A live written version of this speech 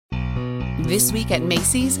This week at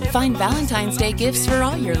Macy's, find Valentine's Day gifts for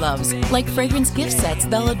all your loves, like fragrance gift sets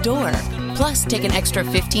they'll adore. Plus, take an extra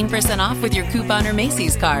 15% off with your coupon or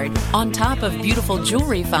Macy's card, on top of beautiful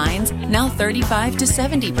jewelry finds, now 35 to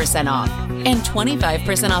 70% off, and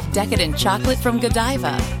 25% off decadent chocolate from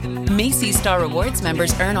Godiva. Macy's Star Rewards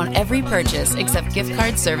members earn on every purchase except gift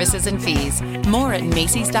card services and fees. More at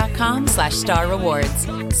Macys.com/Star Rewards.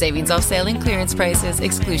 Savings off sale and clearance prices.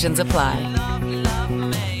 Exclusions apply.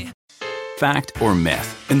 Fact or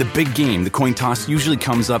myth? In the big game, the coin toss usually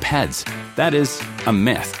comes up heads. That is a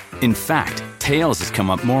myth. In fact, tails has come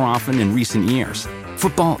up more often in recent years.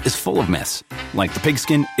 Football is full of myths, like the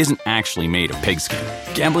pigskin isn't actually made of pigskin.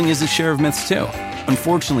 Gambling is a share of myths too.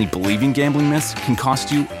 Unfortunately, believing gambling myths can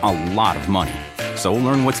cost you a lot of money. So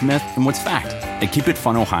learn what's myth and what's fact at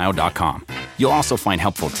KeepItFunOhio.com. You'll also find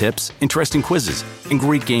helpful tips, interesting quizzes, and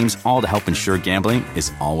great games, all to help ensure gambling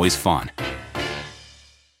is always fun.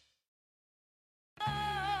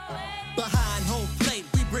 Behind home plate,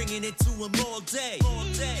 we bringing it to them all day. You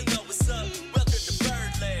know what's up? Welcome to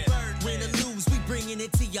Birdland. Win or lose, we bringing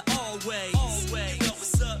it to you always. You know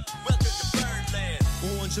what's up? Welcome to Birdland.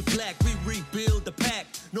 Orange or black, we rebuild the pack.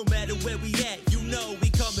 No matter where we at, you know we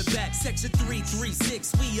coming back. Section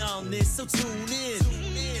 336, we on this, so tune in.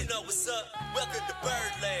 You know what's up? Welcome to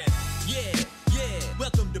Birdland. Yeah,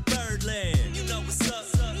 welcome to Birdland. You know what's up?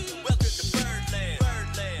 Welcome to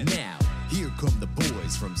Birdland. Now, here come the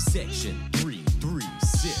boys from Section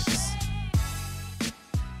 336.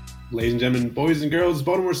 Ladies and gentlemen, boys and girls,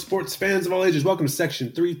 Baltimore sports fans of all ages, welcome to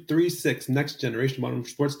Section 336, Next Generation Baltimore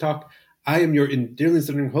Sports Talk. I am your endearingly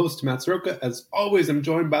serving host, Matt Soroka. As always, I'm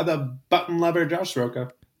joined by the button lover, Josh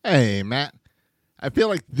Soroka. Hey, Matt. I feel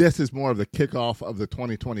like this is more of the kickoff of the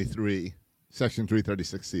 2023 Section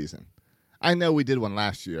 336 season. I know we did one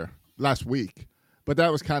last week, but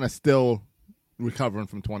that was kind of still recovering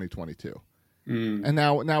from 2022. And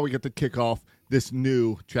now we get to kick off this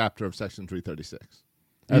new chapter of Section 336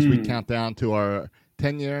 as we count down to our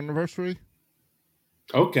 10-year anniversary.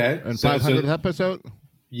 Okay. And 500th episode.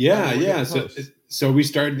 Yeah. So we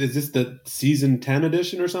started, is this the season 10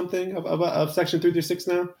 edition or something of Section 336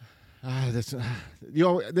 now?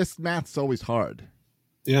 This math's always hard.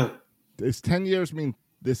 Yeah. It's 10 years mean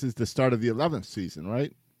this is the start of the 11th season,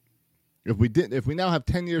 right? If we now have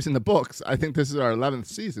 10 years in the books, I think this is our 11th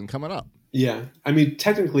season coming up. Yeah. I mean,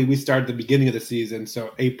 technically we started the beginning of the season,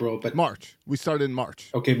 so April, but March. We started in March.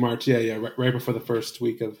 Okay, March. Yeah. Right before the first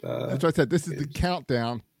week of that's what I said. This is the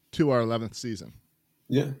countdown to our 11th season.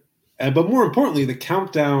 Yeah. But more importantly, the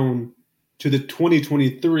countdown to the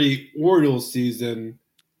 2023 Orioles season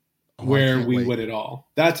where we win it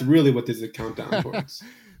all. That's really what this is a countdown towards.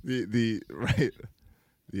 The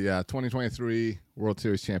 2023 World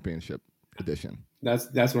Series Championship edition. That's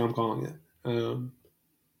what I'm calling it.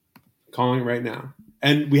 Calling it right now.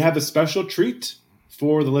 And we have a special treat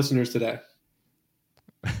for the listeners today.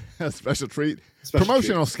 A special treat.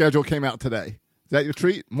 Promotional schedule came out today. Is that your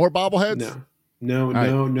treat? More bobbleheads? No.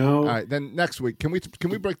 All right, then next week. Can we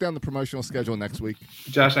break down the promotional schedule next week?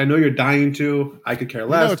 Josh, I know you're dying to. I could care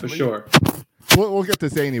less, for sure. We'll get the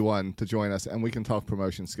zany one to join us, and we can talk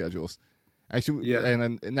promotion schedules. Actually, and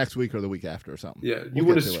then next week or the week after or something. Yeah, you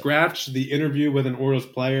want to scratch the interview with an Orioles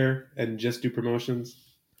player and just do promotions?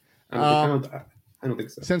 I don't think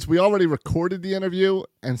so. Since we already recorded the interview,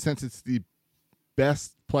 and since it's the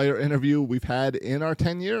best player interview we've had in our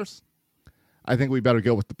 10 years, I think we better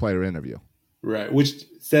go with the player interview. Right, which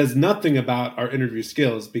says nothing about our interview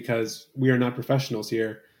skills because we are not professionals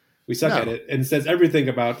here. We suck at it. And it says everything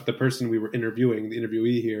about the person we were interviewing, the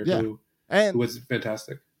interviewee here, who was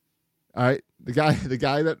fantastic. All right, the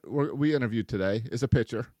guy that we interviewed today is a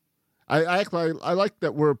pitcher. I like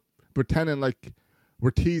that we're pretending like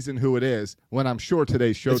we're teasing who it is when I'm sure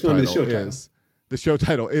today's show title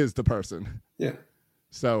is the person. Yeah.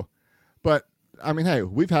 So, but I mean, hey,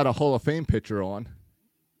 we've had a Hall of Fame pitcher on,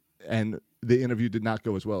 and the interview did not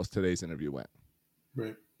go as well as today's interview went.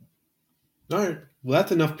 Right. All right. Well,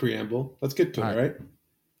 that's enough preamble. Let's get to it, right?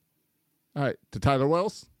 All right. To Tyler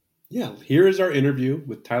Wells? Yeah. Here is our interview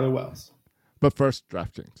with Tyler Wells. But first,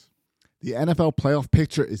 DraftKings. The NFL playoff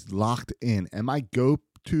picture is locked in, and my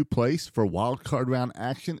go-to place for wildcard round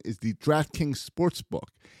action is the DraftKings Sportsbook,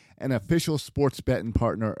 an official sports betting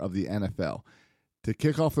partner of the NFL. To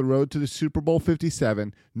kick off the road to the Super Bowl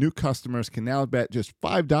 57, new customers can now bet just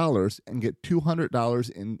 $5 and get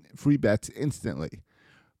 $200 in free bets instantly.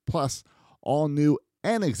 Plus, all new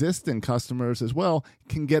and existing customers as well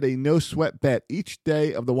can get a no-sweat bet each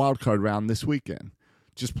day of the wildcard round this weekend.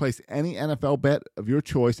 Just place any NFL bet of your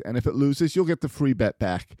choice, and if it loses, you'll get the free bet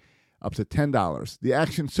back up to $10. The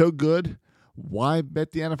action's so good, Why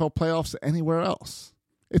bet the NFL playoffs anywhere else?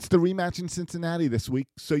 It's the rematch in Cincinnati this week,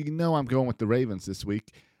 so you know I'm going with the Ravens this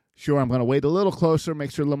week. Sure, I'm going to wait a little closer,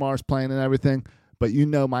 make sure Lamar's playing and everything, but you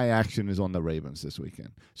know my action is on the Ravens this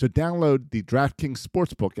weekend. So download the DraftKings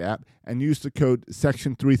Sportsbook app and use the code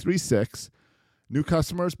SECTION336. New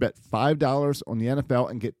customers bet $5 on the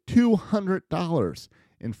NFL and get $200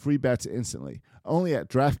 in free bets instantly. Only at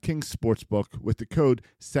DraftKings Sportsbook with the code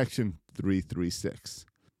SECTION336.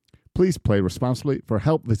 Please play responsibly. For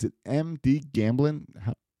help, visit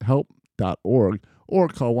mdgamblinghelp.org or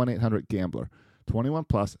call 1-800-GAMBLER. 21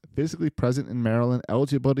 plus, physically present in Maryland.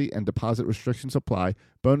 Eligibility and deposit restrictions apply.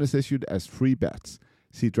 Bonus issued as free bets.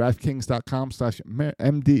 See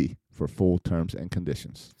DraftKings.com/MD for full terms and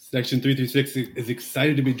conditions. Section 336 is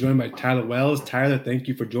excited to be joined by Tyler Wells. Tyler, thank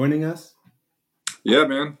you for joining us. Yeah,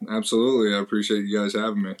 man. Absolutely. I appreciate you guys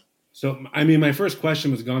having me. So, I mean, my first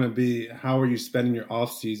question was going to be, how are you spending your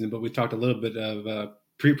off season? But we talked a little bit of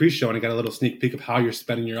pre-show, and I got a little sneak peek of how you're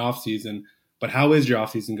spending your off season. But how is your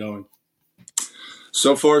off season going?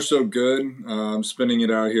 So far, so good. I'm spending it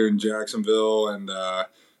out here in Jacksonville and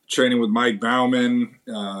training with Mike Bauman.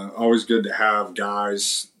 Always good to have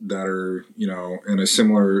guys that are, in a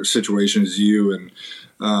similar situation as you and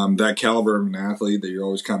that caliber of an athlete that you're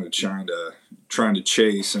always kind of trying to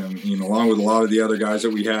chase, and along with a lot of the other guys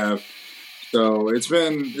that we have. So it's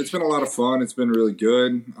been a lot of fun. It's been really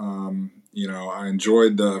good. I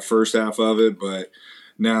enjoyed the first half of it, but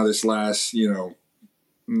now this last, I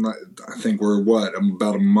think we're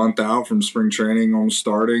about a month out from spring training almost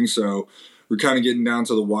starting. So we're kind of getting down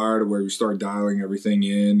to the wire to where we start dialing everything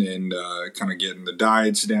in and kind of getting the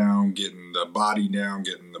diets down, getting the body down,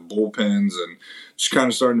 getting the bullpens, and just kind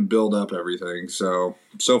of starting to build up everything. So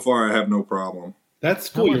far I have no problem. That's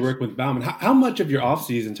cool. You're working with Bauman. How much of your off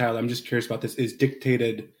season, Tyler, I'm just curious about this, is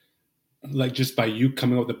dictated like just by you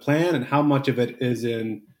coming up with a plan, and how much of it is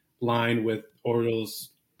in line with Orioles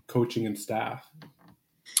coaching and staff?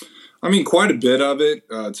 I mean, quite a bit of it,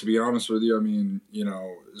 to be honest with you. I mean,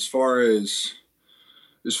 as far as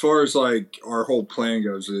like our whole plan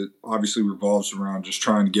goes, it obviously revolves around just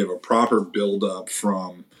trying to give a proper build up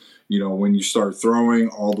from, when you start throwing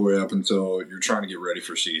all the way up until you're trying to get ready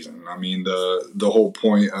for season. I mean, the whole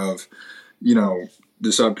point of,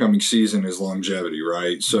 this upcoming season is longevity,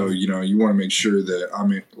 right? So, you want to make sure that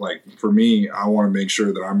for me, I want to make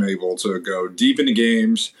sure that I'm able to go deep into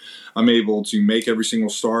games. I'm able to make every single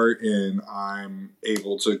start, and I'm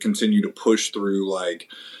able to continue to push through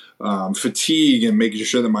fatigue and making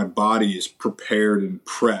sure that my body is prepared and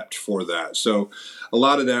prepped for that. So a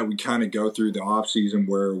lot of that we kind of go through the off season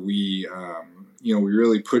where we, we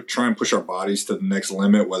really try and push our bodies to the next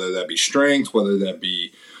limit, whether that be strength, whether that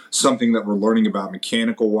be something that we're learning about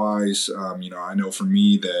mechanical wise. I know for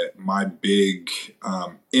me that my big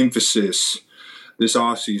emphasis this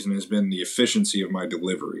offseason has been the efficiency of my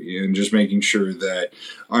delivery and just making sure that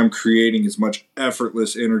I'm creating as much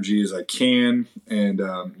effortless energy as I can. And,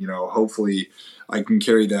 hopefully I can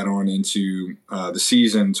carry that on into the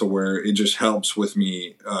season to where it just helps with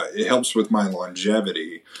me. It helps with my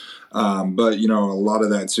longevity. But a lot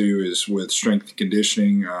of that too is with strength and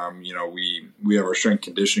conditioning. We have our strength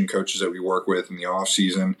conditioning coaches that we work with in the off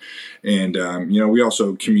season. And, we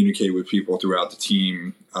also communicate with people throughout the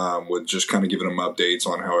team, with just kind of giving them updates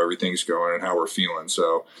on how everything's going and how we're feeling.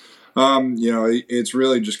 So, it's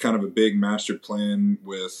really just kind of a big master plan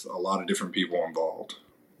with a lot of different people involved.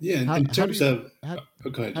 Yeah. How do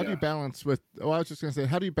you balance with, I was just going to say,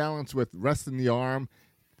 how do you balance with resting the arm,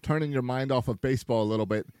 turning your mind off of baseball a little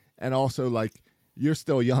bit, and also you're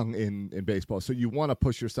still young in baseball, so you want to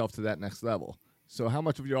push yourself to that next level. So how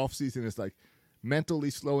much of your off season is mentally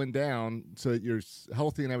slowing down so that you're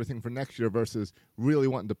healthy and everything for next year versus really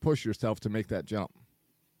wanting to push yourself to make that jump?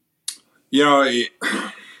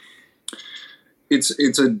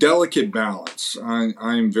 It's a delicate balance. I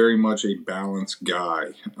am very much a balanced guy.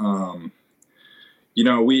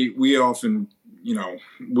 We often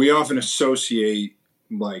associate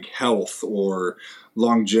health or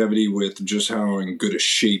longevity with just how in good a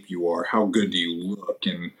shape you are, how good do you look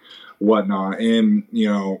and whatnot. And,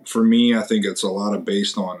 for me, I think it's a lot of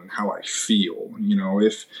based on how I feel.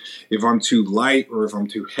 If I'm too light or if I'm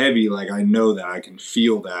too heavy, I know that I can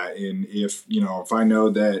feel that. And if I know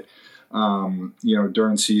that,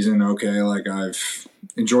 during season, I've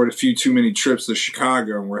enjoyed a few too many trips to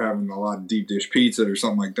Chicago and we're having a lot of deep dish pizza or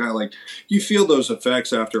something like that. You feel those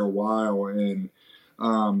effects after a while. And,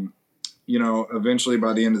 eventually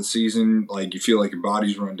by the end of the season, like you feel like your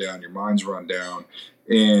body's run down, your mind's run down,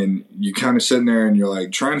 and you kind of sitting there and you're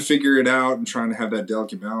like trying to figure it out and trying to have that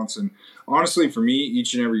delicate balance. And honestly, for me,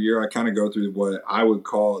 each and every year, I kind of go through what I would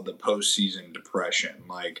call the postseason depression.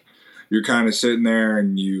 Like you're kind of sitting there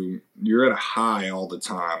and you're at a high all the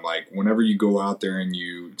time. Like whenever you go out there and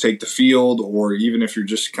you take the field, or even if you're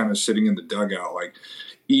just kind of sitting in the dugout, like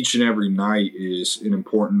each and every night is an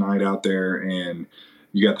important night out there, and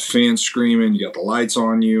you got the fans screaming, you got the lights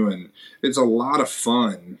on you, and it's a lot of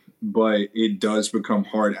fun. But it does become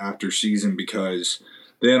hard after season, because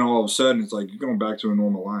then all of a sudden it's like you're going back to a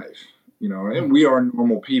normal life, and we are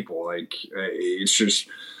normal people. Like it's just,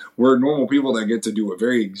 we're normal people that get to do a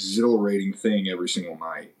very exhilarating thing every single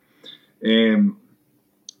night. And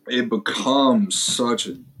it becomes such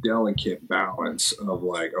a delicate balance of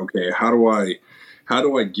like, okay, how do I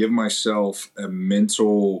give myself a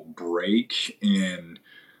mental break and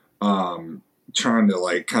trying to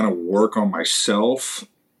like kind of work on myself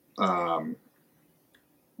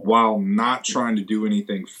while not trying to do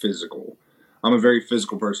anything physical. I'm a very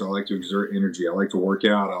physical person. I like to exert energy. I like to work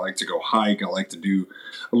out. I like to go hike. I like to do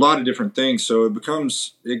a lot of different things. So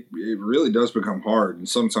it really does become hard. And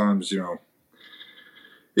sometimes,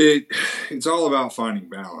 it's all about finding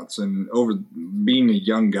balance. And over being a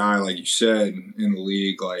young guy, like you said, in the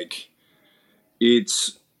league, like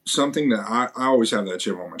it's something that I always have that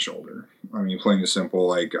chip on my shoulder. I mean, plain and simple,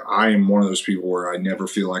 like I am one of those people where I never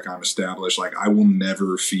feel like I'm established. Like I will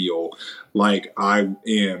never feel like I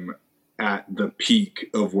am at the peak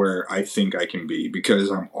of where I think I can be, because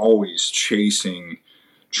I'm always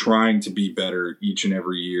trying to be better each and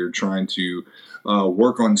every year, trying to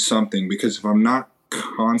work on something. Because if I'm not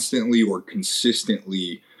constantly or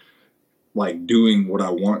consistently like doing what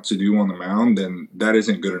I want to do on the mound, then that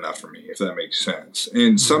isn't good enough for me, if that makes sense.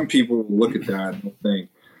 And some people look at that and think,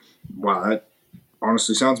 wow, that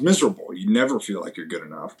honestly sounds miserable. You never feel like you're good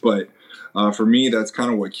enough. But for me, that's kind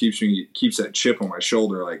of what keeps that chip on my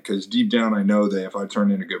shoulder. Like, because deep down, I know that if I turn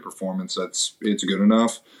in a good performance, it's good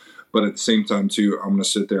enough. But at the same time, too, I'm going to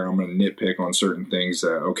sit there, I'm going to nitpick on certain things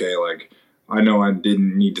that, okay, like I know I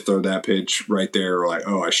didn't need to throw that pitch right there. Or like,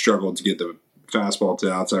 oh, I struggled to get the fastball to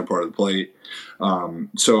the outside part of the plate.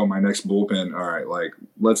 So my next bullpen, all right, like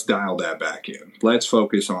let's dial that back in. Let's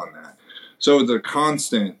focus on that. So the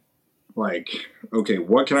constant, like, okay,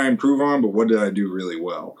 what can I improve on, but what did I do really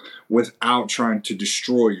well, without trying to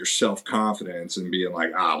destroy your self-confidence and being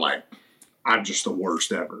like, like I'm just the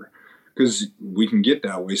worst ever. Because we can get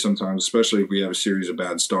that way sometimes, especially if we have a series of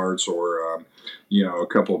bad starts or, a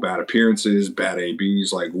couple of bad appearances, bad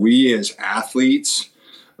ABs. Like we as athletes,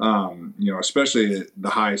 especially at the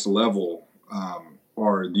highest level,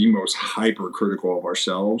 are the most hypercritical of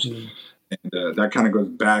ourselves. Mm. And that kind of goes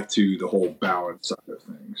back to the whole balance side of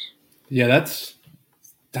things. Yeah, that's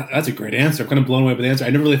a great answer. I'm kind of blown away by the answer. I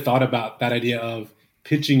never really thought about that idea of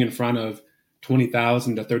pitching in front of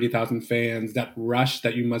 20,000 to 30,000 fans, that rush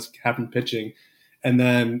that you must have in pitching. And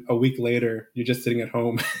then a week later, you're just sitting at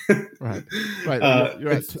home. Right.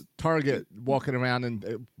 You're at Target walking around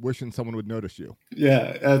and wishing someone would notice you.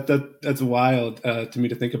 Yeah, that's wild to me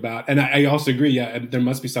to think about. And I also agree, there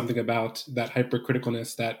must be something about that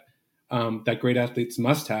hypercriticalness that that great athletes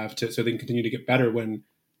must have so they can continue to get better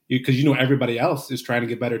because everybody else is trying to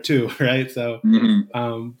get better too, right? So,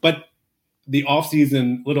 but the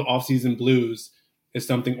little off-season blues is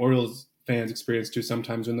something Orioles fans experience too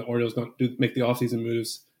sometimes when the Orioles don't make the off-season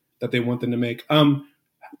moves that they want them to make.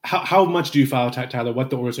 How much do you follow, Tyler, what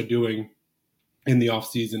the Orioles are doing in the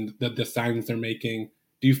off-season, the signings they're making?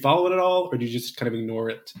 Do you follow it at all, or do you just kind of ignore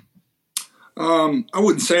it? I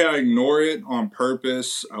wouldn't say I ignore it on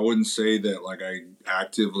purpose. I wouldn't say that like I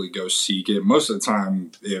actively go seek it. Most of the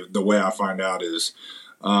time, the way I find out is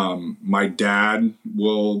my dad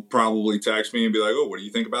will probably text me and be like, "Oh, what do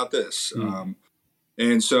you think about this?"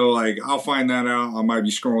 And so like I'll find that out. I might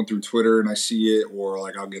be scrolling through Twitter and I see it, or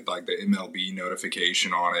like I'll get like the MLB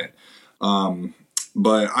notification on it.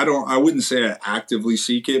 But I wouldn't say I actively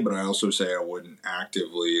seek it, but I also say I wouldn't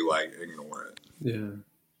actively like ignore it. Yeah.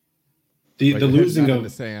 The losing of in the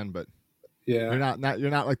sand, but yeah, you're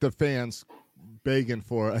not like the fans begging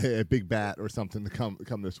for a big bat or something to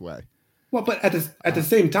come this way. Well, but at the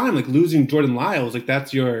same time, like losing Jordan Lyles, like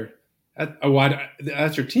that's your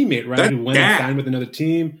teammate, right? Who went and signed with another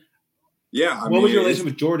team. Yeah. What was your relationship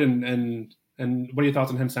with Jordan, and what are your thoughts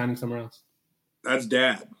on him signing somewhere else? That's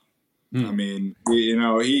Dad. I mean,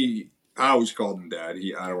 I always called him Dad.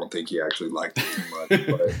 I don't think he actually liked it too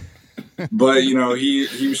much, but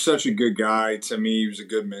he was such a good guy to me. He was a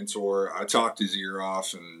good mentor. I talked his ear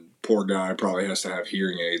off, and poor guy probably has to have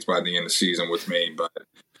hearing aids by the end of the season with me. But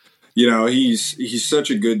you know, he's such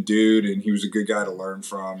a good dude, and he was a good guy to learn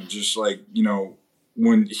from. And just like, you know,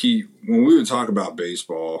 when we would talk about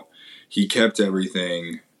baseball, he kept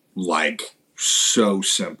everything like so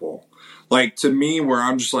simple. Like, to me, where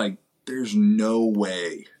I'm just like, there's no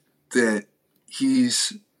way that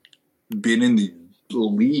he's been in the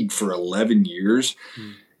league for 11 years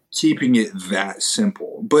keeping it that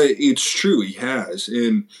simple. But it's true, he has.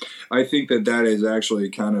 And I think that is actually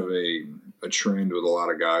kind of a trend with a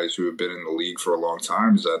lot of guys who have been in the league for a long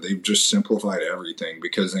time, is that they've just simplified everything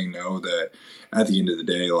because they know that at the end of the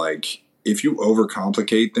day, like, if you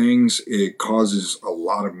overcomplicate things, it causes a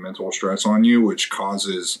lot of mental stress on you, which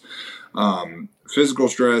causes physical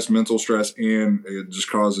stress, mental stress, and it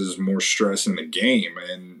just causes more stress in the game.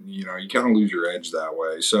 And, you know, you kind of lose your edge that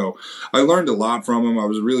way. So I learned a lot from him. I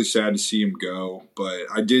was really sad to see him go, but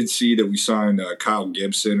I did see that we signed Kyle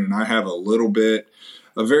Gibson, and I have a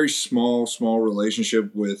very small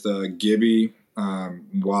relationship with Gibby.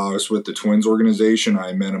 While I was with the Twins organization,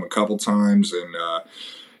 I met him a couple times, and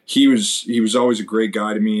he was always a great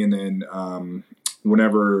guy to me. And then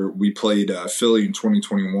whenever we played Philly in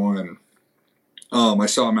 2021, I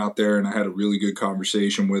saw him out there, and I had a really good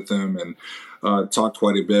conversation with him, and talked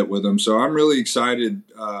quite a bit with him. So I'm really excited.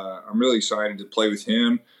 I'm really excited to play with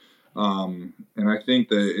him, and I think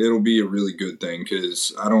that it'll be a really good thing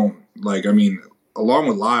because along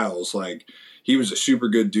with Lyles, like, he was a super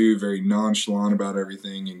good dude, very nonchalant about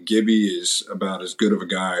everything, and Gibby is about as good of a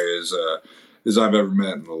guy as I've ever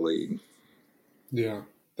met in the league. Yeah,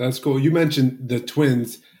 that's cool. You mentioned the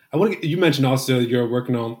Twins. You mentioned also you're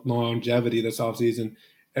working on longevity this offseason.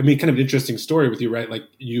 I mean, kind of an interesting story with you, right? Like,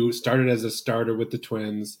 you started as a starter with the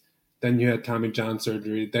Twins, then you had Tommy John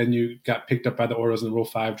surgery, then you got picked up by the Orioles in the Rule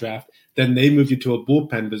 5 draft, then they moved you to a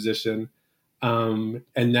bullpen position, and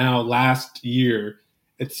now last year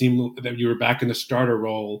it seemed that you were back in the starter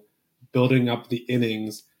role, building up the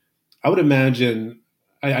innings. I would imagine,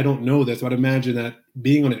 I don't know this, but I'd imagine that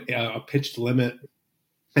being on a pitched limit,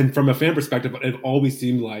 and from a fan perspective, it always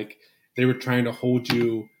seemed like they were trying to hold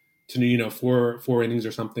you to, you know, four innings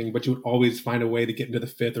or something, but you would always find a way to get into the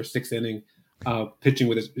fifth or sixth inning. Pitching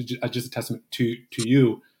with is just a testament to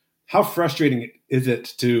you. How frustrating is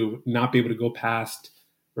it to not be able to go past,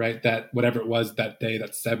 right, that whatever it was that day,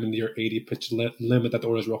 that 70 or 80 pitch limit that the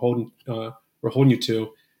Orioles were holding you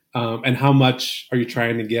to, and how much are you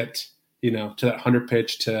trying to get, you know, to that 100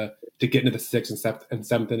 pitch to get into the sixth and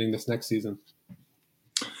seventh inning this next season?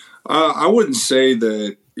 I wouldn't say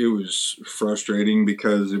that it was frustrating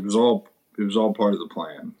because it was all part of the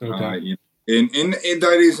plan. Okay. You know, and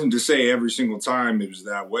that isn't to say every single time it was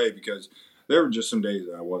that way, because there were just some days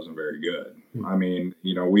that I wasn't very good. I mean,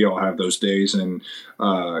 you know, we all have those days, and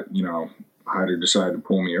you know, Hyder decided to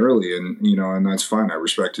pull me early, and, you know, and that's fine. I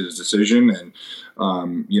respect his decision, and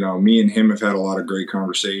you know, me and him have had a lot of great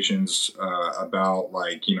conversations about,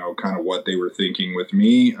 like, you know, kind of what they were thinking with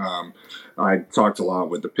me. I talked a lot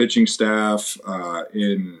with the pitching staff,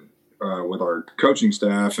 with our coaching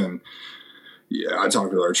staff, and I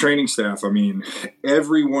talked with our training staff. I mean,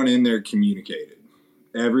 everyone in there communicated.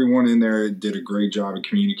 Everyone in there did a great job of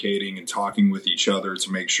communicating and talking with each other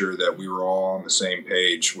to make sure that we were all on the same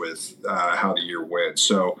page with how the year went.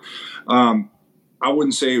 So I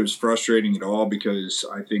wouldn't say it was frustrating at all, because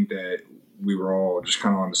I think that we were all just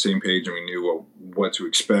kind of on the same page, and we knew what to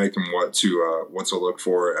expect and what to look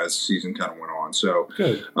for as the season kind of went on. So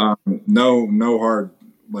no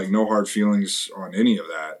hard feelings on any of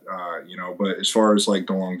that, you know. But as far as, like,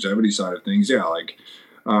 the longevity side of things, yeah, like,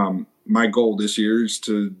 my goal this year is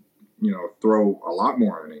to, you know, throw a lot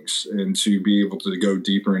more innings and to be able to go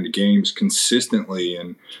deeper into games consistently.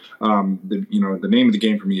 And, the name of the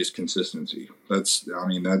game for me is consistency.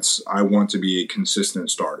 I want to be a consistent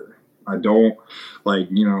starter. I don't, like,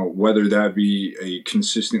 you know, whether that be a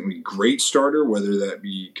consistently great starter, whether that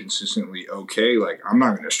be consistently okay, like, I'm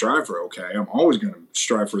not going to strive for okay. I'm always going to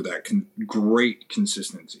strive for that great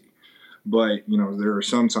consistency. But, you know, there are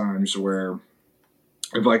some times where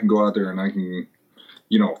if I can go out there and I can,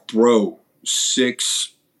 you know, throw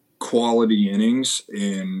 6 quality innings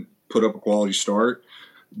and put up a quality start,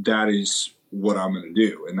 that is what I'm going to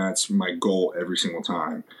do. And that's my goal every single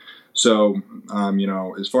time. So, you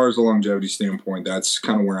know, as far as the longevity standpoint, that's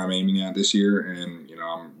kind of where I'm aiming at this year. And, you know,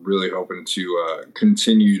 I'm really hoping to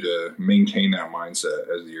continue to maintain that mindset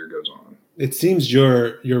as the year goes on. It seems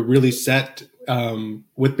you're really set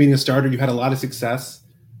with being a starter. You had a lot of success,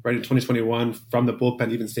 right, in 2021 from the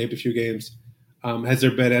bullpen, even saved a few games. Has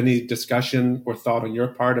there been any discussion or thought on your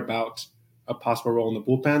part about a possible role in the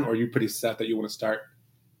bullpen, or are you pretty set that you want to start?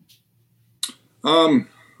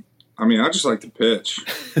 I mean, I just like to pitch.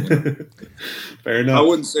 You know? Fair enough. I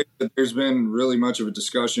wouldn't say that there's been really much of a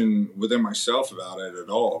discussion within myself about it at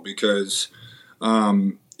all because,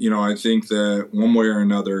 I think that one way or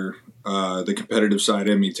another, the competitive side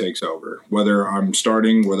in me takes over. Whether I'm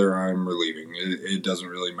starting, whether I'm relieving, it doesn't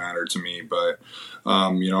really matter to me. But,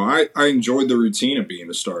 I enjoyed the routine of being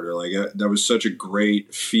a starter. Like that was such a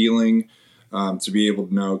great feeling to be able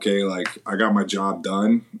to know, okay, like I got my job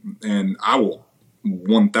done. And I will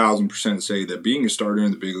 1,000% say that being a starter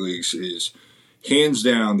in the big leagues is hands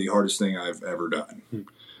down the hardest thing I've ever done.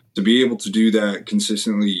 To be able to do that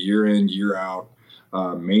consistently year in, year out,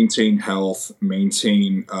 maintain health,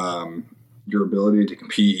 maintain your ability to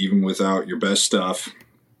compete even without your best stuff.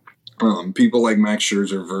 People like Max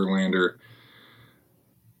Scherzer, Verlander,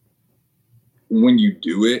 when you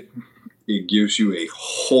do it, it gives you a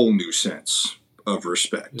whole new sense of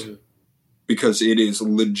respect. Yeah. Because it is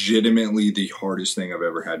legitimately the hardest thing I've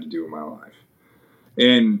ever had to do in my life.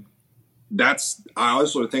 And I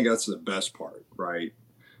also think that's the best part, right?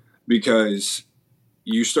 Because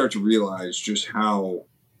you start to realize just how,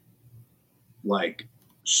 like,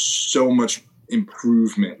 so much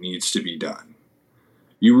improvement needs to be done.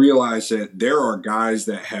 You realize that there are guys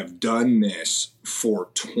that have done this for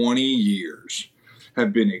 20 years,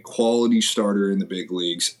 have been a quality starter in the big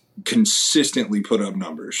leagues, consistently put up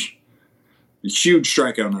numbers. Huge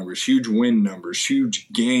strikeout numbers, huge win numbers,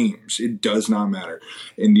 huge games. It does not matter.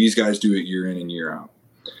 And these guys do it year in and year out.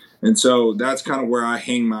 And so that's kind of where I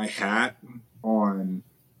hang my hat on.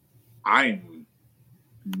 I am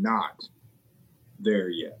not there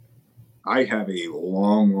yet. I have a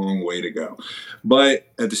long, long way to go. But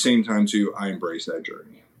at the same time, too, I embrace that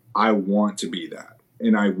journey. I want to be that.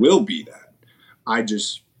 And I will be that. I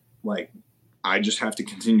just have to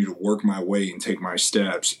continue to work my way and take my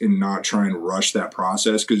steps and not try and rush that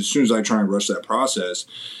process. Because as soon as I try and rush that process,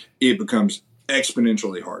 it becomes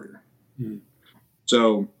exponentially harder.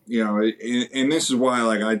 So, and this is why,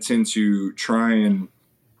 like, I tend to try and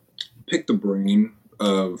pick the brain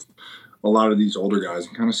of a lot of these older guys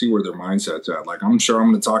and kind of see where their mindset's at. Like, I'm sure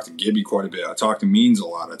I'm going to talk to Gibby quite a bit. I talk to Means a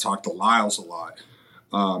lot. I talk to Lyles a lot.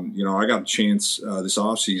 I got a chance this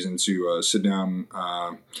offseason to sit down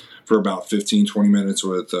for about 15, 20 minutes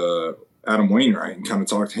with Adam Wainwright and kind of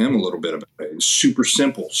talk to him a little bit about it. It's super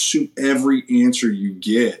simple. Every answer you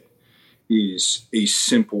get is a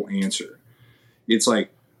simple answer. It's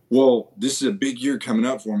like, well, this is a big year coming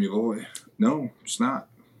up for me. Boy, no, it's not.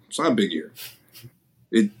 It's not a big year.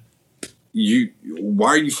 Why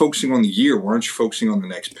are you focusing on the year? Why aren't you focusing on the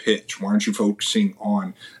next pitch? Why aren't you focusing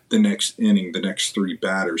on the next inning, the next three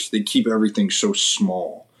batters? They keep everything so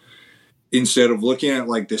small. Instead of looking at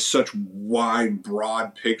like this such wide,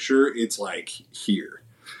 broad picture, it's like here.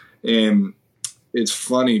 And it's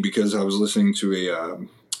funny because I was listening to a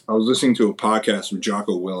podcast with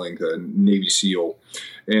Jocko Willink, the Navy SEAL,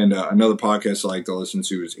 and another podcast I like to listen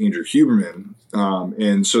to is Andrew Huberman.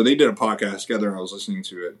 And so they did a podcast together, and I was listening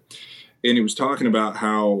to it. And he was talking about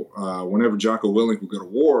how whenever Jocko Willink would go to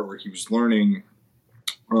war, where he was learning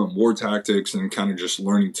war tactics and kind of just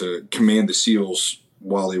learning to command the SEALs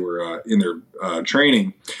while they were in their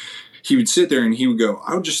training, he would sit there and he would go,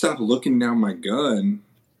 I would just stop looking down my gun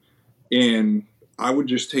and I would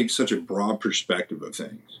just take such a broad perspective of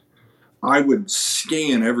things. I would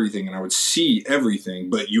scan everything and I would see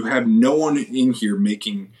everything, but you have no one in here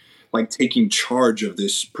taking charge of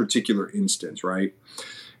this particular instance, right?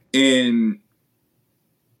 And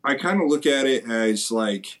I kind of look at it as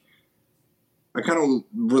like, I kind of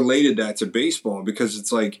related that to baseball because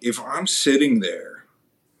it's like, if I'm sitting there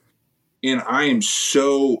and I am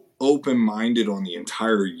so open-minded on the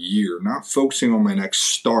entire year, not focusing on my next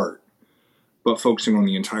start, but focusing on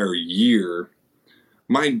the entire year,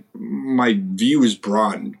 my view is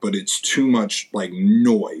broadened, but it's too much like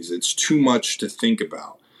noise. It's too much to think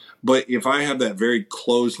about. But if I have that very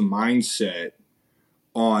closed mindset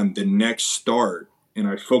on the next start, and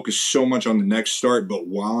I focus so much on the next start, but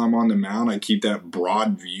while I'm on the mound, I keep that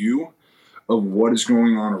broad view of what is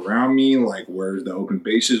going on around me, like where's the open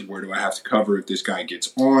bases, where do I have to cover if this guy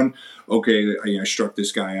gets on? Okay, I struck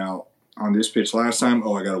this guy out on this pitch last time.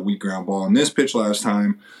 Oh, I got a weak ground ball on this pitch last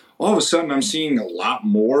time. All of a sudden, I'm seeing a lot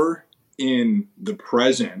more in the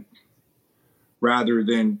present rather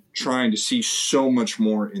than trying to see so much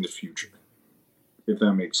more in the future, if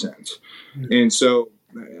that makes sense. Mm-hmm. And so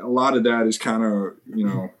a lot of that is kind of,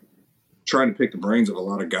 trying to pick the brains of a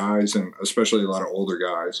lot of guys and especially a lot of older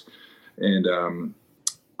guys. And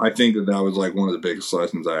I think that was like one of the biggest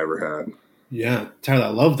lessons I ever had. Yeah, Tyler, I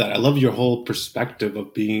love that. I love your whole perspective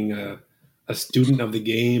of being a student of the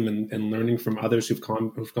game and learning from others who've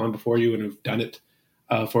gone before you and who've done it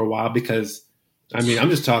for a while. Because, I mean, I'm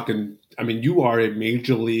just talking I mean, you are a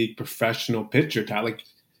major league professional pitcher, Ty. Like,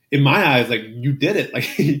 in my eyes, like, you did it.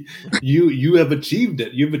 Like, you have achieved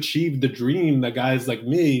it. You've achieved the dream that guys like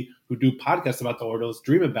me who do podcasts about the Orioles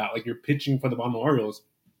dream about. Like, you're pitching for the Baltimore Orioles.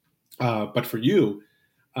 But for you,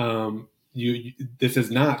 you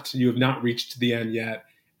have not reached the end yet.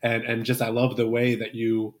 And just, I love the way that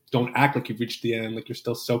you don't act like you've reached the end, like you're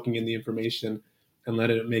still soaking in the information and let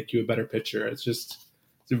it make you a better pitcher. It's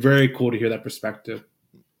very cool to hear that perspective.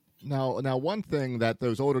 Now, one thing that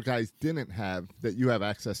those older guys didn't have that you have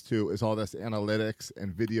access to is all this analytics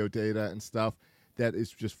and video data and stuff that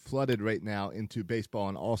is just flooded right now into baseball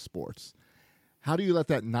and all sports. How do you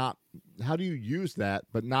use that,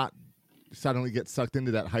 but not suddenly get sucked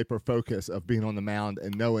into that hyper focus of being on the mound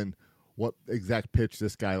and knowing what exact pitch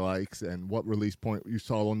this guy likes and what release point you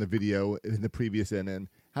saw on the video in the previous inning?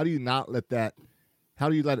 How do you let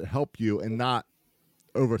it help you and not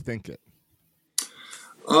overthink it?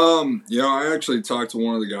 I actually talked to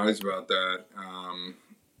one of the guys about that.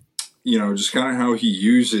 Just kind of how he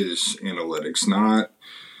uses analytics,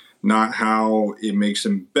 not how it makes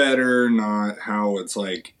him better, not how it's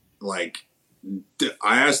like I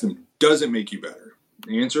asked him, does it make you better?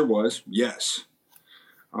 The answer was yes.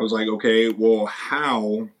 I was like, okay, well,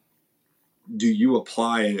 how do you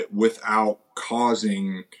apply it without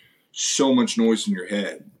causing so much noise in your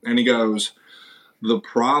head? And he goes, the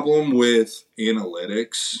problem with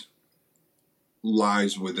analytics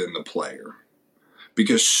lies within the player,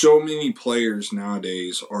 because so many players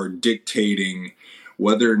nowadays are dictating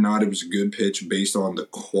whether or not it was a good pitch based on the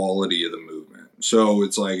quality of the movement. So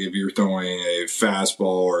it's like if you're throwing a fastball,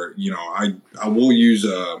 or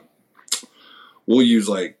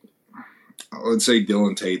let's say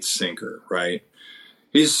Dylan Tate's sinker, right?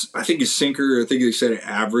 I think his sinker, they said it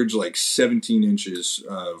averaged like 17 inches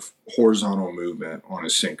of horizontal movement on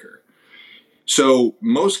his sinker. So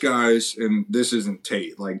most guys, and this isn't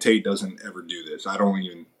Tate, like Tate doesn't ever do this. I don't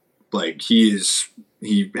even, like, he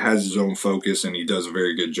has his own focus and he does a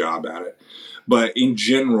very good job at it. But in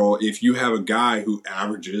general, if you have a guy who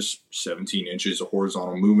averages 17 inches of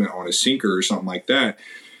horizontal movement on a sinker or something like that,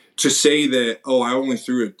 to say that, I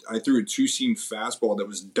threw a two-seam fastball that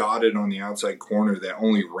was dotted on the outside corner that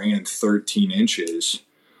only ran 13 inches,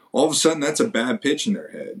 all of a sudden that's a bad pitch in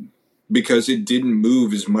their head because it didn't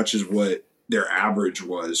move as much as what their average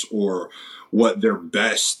was or what their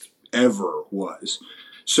best ever was.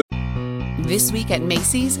 This week at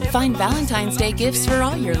Macy's, find Valentine's Day gifts for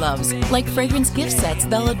all your loves, like fragrance gift sets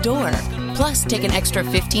they'll adore. Plus, take an extra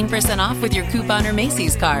 15% off with your coupon or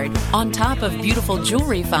Macy's card, on top of beautiful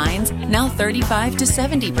jewelry finds, now 35 to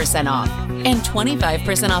 70% off, and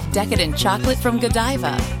 25% off decadent chocolate from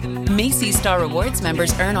Godiva. Macy's Star Rewards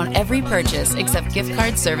members earn on every purchase except gift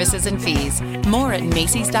card services and fees. More at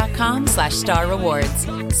Macys.com/Star Rewards.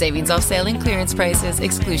 Savings off sale and clearance prices.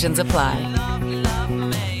 Exclusions apply.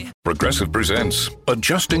 Progressive presents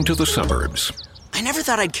Adjusting to the Suburbs. I never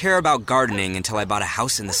thought I'd care about gardening until I bought a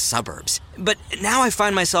house in the suburbs. But now I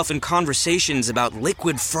find myself in conversations about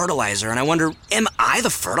liquid fertilizer, and I wonder, am I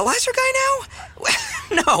the fertilizer guy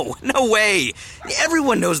now? No way.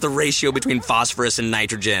 Everyone knows the ratio between phosphorus and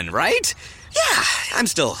nitrogen, right? Yeah, I'm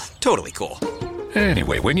still totally cool.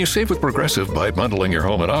 Anyway, when you save with Progressive by bundling your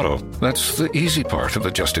home and auto, that's the easy part of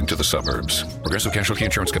adjusting to the suburbs. Progressive Casualty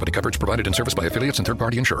Insurance Company. Coverage provided and serviced by affiliates and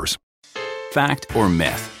third-party insurers. Fact or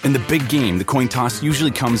myth? In the big game, the coin toss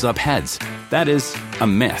usually comes up heads. That is a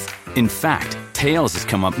myth. In fact, tails has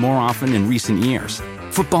come up more often in recent years.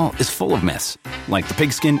 Football is full of myths. Like the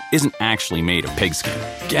pigskin isn't actually made of pigskin.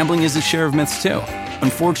 Gambling is a share of myths too.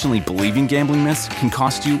 Unfortunately, believing gambling myths can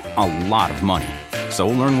cost you a lot of money. So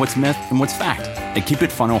learn what's myth and what's fact at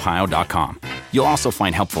KeepItFunOhio.com. You'll also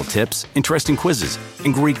find helpful tips, interesting quizzes,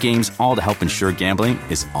 and great games, all to help ensure gambling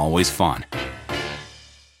is always fun.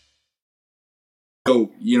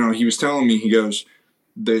 So, he was telling me, he goes,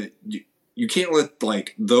 that you can't let,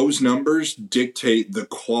 like, those numbers dictate the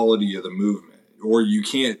quality of the movement, or you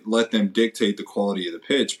can't let them dictate the quality of the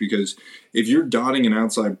pitch, because if you're dotting an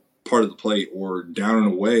outside part of the plate or down and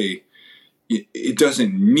away, it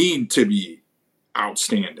doesn't need to be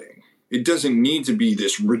outstanding. It doesn't need to be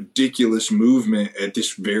this ridiculous movement at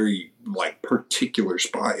this very, like, particular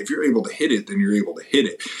spot. If you're able to hit it, then you're able to hit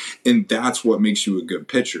it. And that's what makes you a good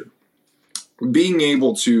pitcher. Being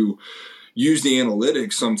able to use the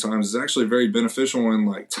analytics sometimes is actually very beneficial in,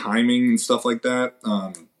 like, timing and stuff like that.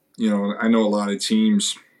 I know a lot of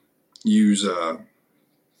teams use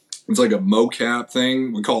it's like a mocap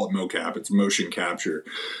thing. We call it mocap. It's motion capture.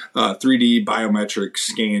 3D biometric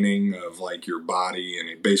scanning of, like, your body, and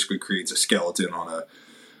it basically creates a skeleton on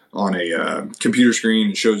computer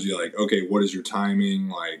screen. It shows you like, okay, what is your timing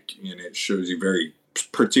like, and it shows you very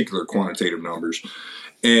particular quantitative numbers,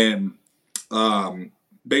 and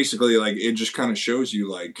basically like it just kind of shows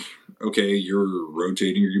you like, okay, you're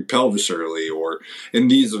rotating your pelvis early,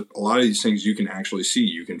 and a lot of these things you can actually see,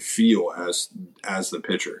 you can feel as the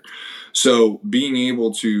pitcher. So being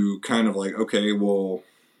able to kind of like, okay, well,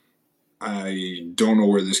 I don't know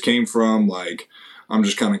where this came from. Like, I'm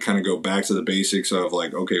just kind of go back to the basics of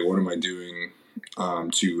like, okay, what am I doing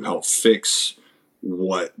to help fix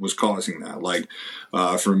what was causing that? Like,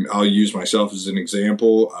 I'll use myself as an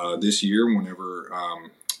example. This year, whenever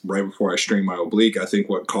right before I strained my oblique, I think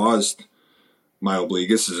what caused my oblique,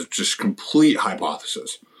 this is just complete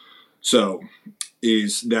hypothesis. So,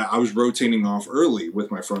 is that I was rotating off early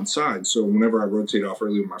with my front side. So whenever I rotate off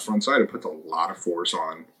early with my front side, it puts a lot of force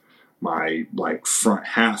on my like front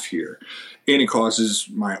half here, and it causes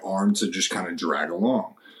my arm to just kind of drag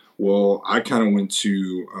along. Well, I kind of went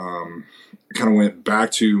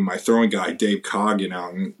back to my throwing guy, Dave Coggin,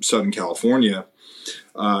 out in Southern California.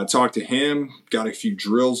 Talked to him, got a few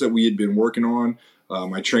drills that we had been working on.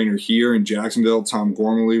 My trainer here in Jacksonville, Tom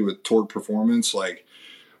Gormley with Torque Performance, like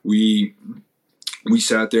we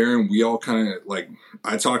sat there and we all kind of like,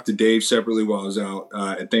 I talked to Dave separately while I was out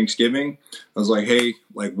at Thanksgiving. I was like, hey,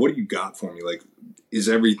 like, what do you got for me? Like, is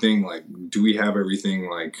everything like, do we have everything?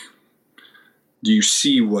 Like, do you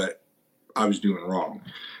see what I was doing wrong?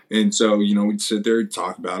 And so, we'd sit there and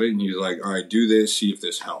talk about it, and he was like, all right, do this, see if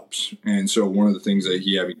this helps. And so one of the things that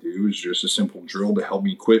he had me do is just a simple drill to help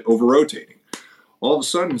me quit over-rotating. All of a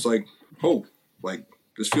sudden, it's like, oh, like,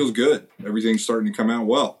 this feels good. Everything's starting to come out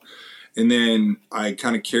well. And then I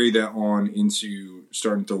kind of carried that on into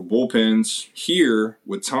starting to throw bullpens here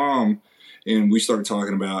with Tom, and we started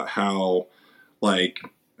talking about how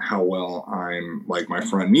well I'm like my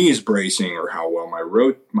front knee is bracing, or how well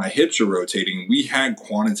my hips are rotating. We had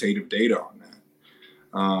quantitative data on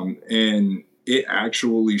that, and it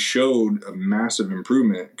actually showed a massive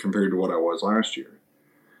improvement compared to what I was last year.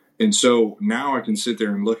 And so now I can sit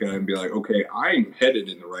there and look at it and be like, okay, I'm headed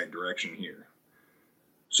in the right direction here.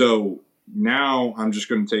 So now I'm just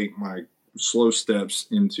going to take my slow steps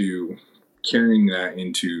into carrying that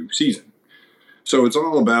into season. So it's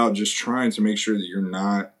all about just trying to make sure that you're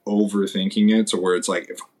not overthinking it to where it's like,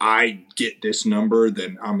 if I get this number,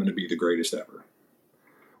 then I'm going to be the greatest ever.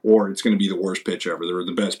 Or it's going to be the worst pitch ever, or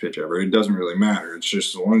the best pitch ever. It doesn't really matter. It's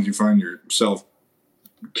just as long as you find yourself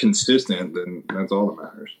consistent, then that's all that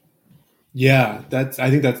matters. Yeah, I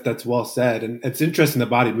think that's well said. And it's interesting, the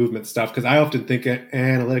body movement stuff, because I often think at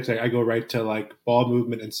analytics, I go right to like ball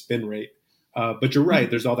movement and spin rate. But you're right.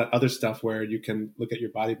 There's all that other stuff where you can look at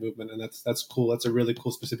your body movement, and that's cool. That's a really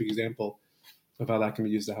cool specific example of how that can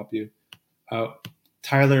be used to help you.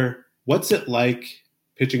 Tyler, what's it like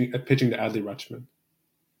pitching to Adley Rutschman?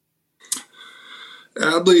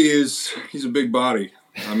 Adley he's a big body.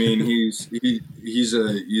 I mean, he's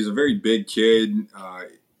a very big kid.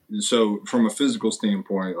 So from a physical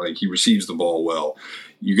standpoint, like, he receives the ball well.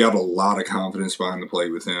 You got a lot of confidence behind the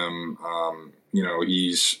plate with him.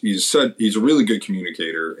 He's a really good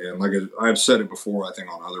communicator, and like I've said it before, I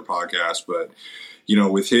think on other podcasts, but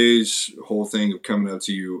with his whole thing of coming up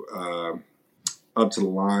to you, up to the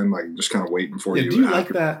line, like just kind of waiting for you. Do you like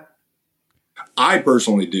that? I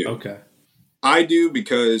personally do. Okay. I do,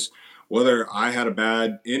 because whether I had a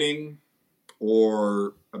bad inning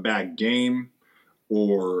or a bad game,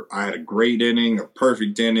 or I had a great inning, a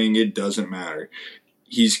perfect inning, it doesn't matter.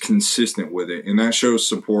 He's consistent with it, and that shows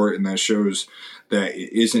support, and that shows that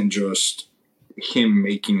it isn't just him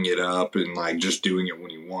making it up and like just doing it when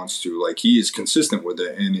he wants to. Like, he is consistent with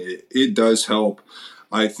it, and it does help,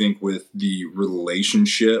 I think, with the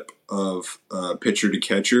relationship of pitcher to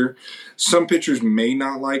catcher. Some pitchers may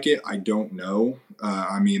not like it. I don't know.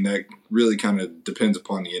 I mean, that really kind of depends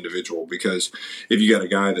upon the individual, because if you got a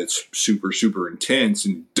guy that's super, super intense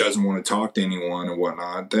and doesn't want to talk to anyone and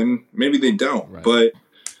whatnot, then maybe they don't. Right. But,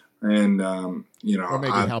 or maybe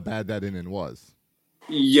how bad that inning was.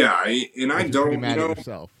 Yeah. And I don't, mad at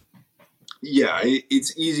yourself. Yeah.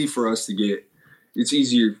 It's easy for us to it's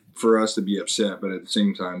easier for us to be upset, but at the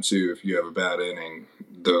same time too, if you have a bad inning,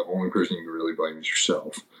 the only person you can really blame is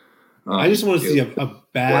yourself. I just want to see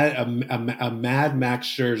a mad Max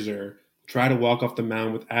Scherzer try to walk off the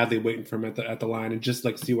mound with Adley waiting for him at the line, and just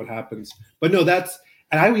like see what happens. But no,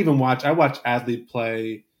 and I watch Adley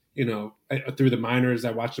play, through the minors.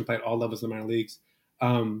 I watched him play at all levels of the minor leagues.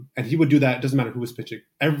 And he would do that. It doesn't matter who was pitching.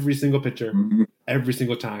 Every single pitcher, every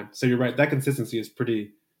single time. So you're right. That consistency is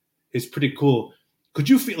pretty cool. Could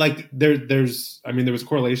you feel like there was a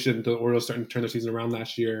correlation to the Orioles starting to turn their season around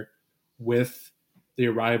last year with the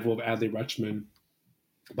arrival of Adley Rutschman.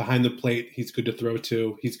 Behind the plate, he's good to throw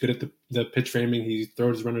to. He's good at the pitch framing. He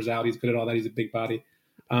throws runners out. He's good at all that. He's a big body.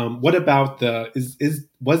 What about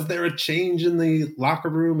was there a change in the locker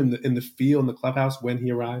room, in the feel, in the clubhouse when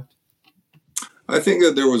he arrived? I think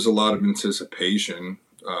that there was a lot of anticipation,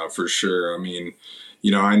 for sure. I mean,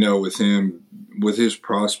 I know with him, with his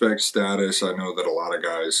prospect status, I know that a lot of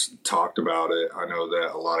guys talked about it. I know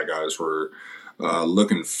that a lot of guys were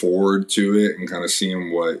looking forward to it and kind of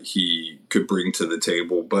seeing what he could bring to the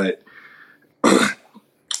table. But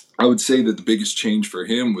I would say that the biggest change for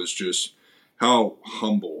him was just how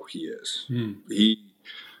humble he is.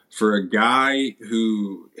 For a guy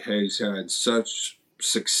who has had such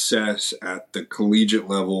success at the collegiate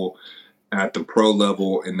level, at the pro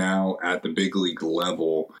level, and now at the big league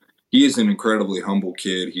level, he is an incredibly humble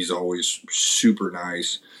kid. He's always super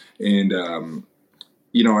nice. And,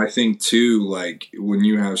 I think too, like when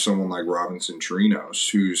you have someone like Robinson Chirinos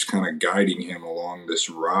who's kind of guiding him along this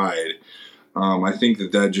ride, I think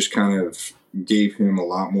that just kind of gave him a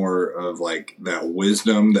lot more of like that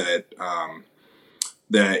wisdom that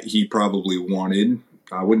he probably wanted.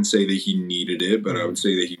 I wouldn't say that he needed it, but I would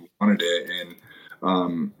say that he wanted it.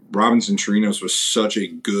 And Robinson Chirinos was such a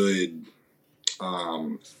good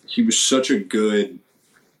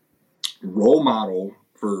role model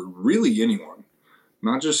for really anyone,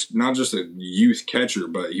 not just a youth catcher,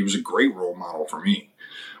 but he was a great role model for me,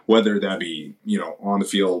 whether that be, on the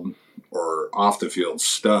field or off the field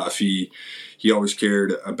stuff. He always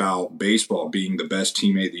cared about baseball being the best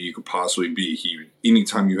teammate that you could possibly be.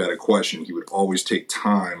 Anytime you had a question, he would always take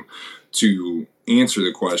time to answer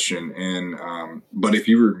the question. And, but if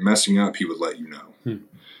you were messing up, he would let you know.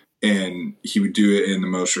 And he would do it in the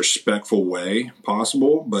most respectful way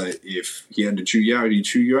possible. But if he had to chew you out, he'd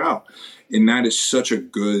chew you out. And that is such a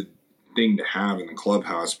good thing to have in the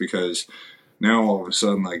clubhouse, because now all of a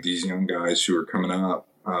sudden, like these young guys who are coming up,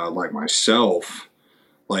 like myself,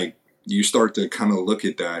 like you start to kind of look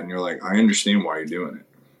at that and you're like, I understand why you're doing it.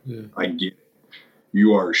 Yeah. I get it.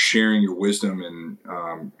 You are sharing your wisdom,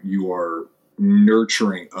 and you are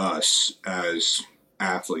nurturing us as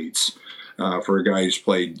athletes. For a guy who's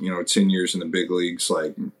played, 10 years in the big leagues,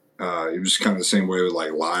 like it was kind of the same way with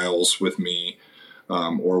like Lyles with me,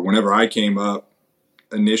 or whenever I came up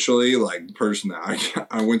initially, like the person that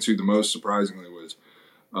I went to the most surprisingly was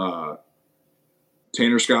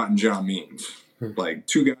Tanner Scott and John Means, like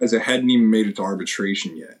two guys that hadn't even made it to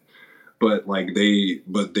arbitration yet, but they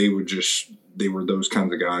were those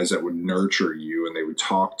kinds of guys that would nurture you, and they would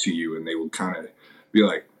talk to you, and they would kind of be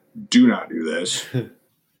like, do not do this.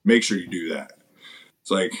 Make sure you do that. It's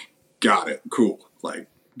like, got it. Cool. Like,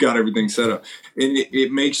 got everything set up. And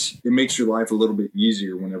it makes your life a little bit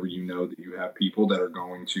easier whenever you know that you have people that are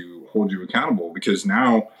going to hold you accountable, because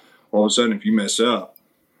now all of a sudden, if you mess up,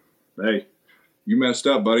 hey, you messed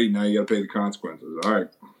up, buddy. Now you got to pay the consequences. All right.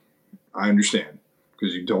 I understand,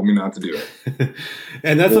 because you told me not to do it.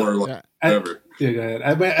 And that's whatever. Yeah, go ahead.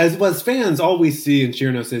 As fans, all we see in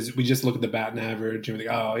Chirinos is we just look at the batting average and we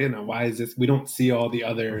think, oh, why is this? We don't see all the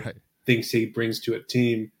other things he brings to a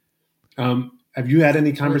team. Have you had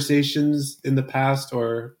any conversations in the past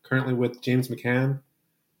or currently with James McCann?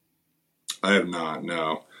 I have not,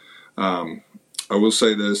 no. I will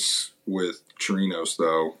say this with Chirinos,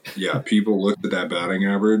 though. Yeah, people look at that batting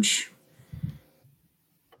average.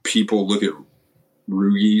 People look at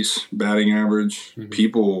Rugi's batting average. Mm-hmm.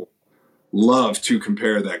 People love to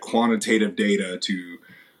compare that quantitative data to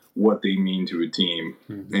what they mean to a team.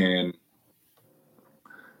 Mm-hmm. And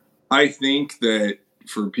I think that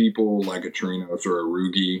for people like a Chirinos or a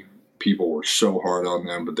Rugi, people were so hard on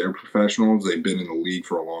them, but they're professionals. They've been in the league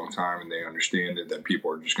for a long time, and they understand that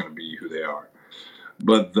people are just going to be who they are.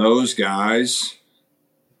 But those guys,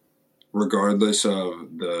 regardless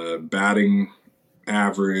of the batting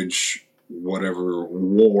average, whatever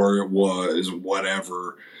WAR it was,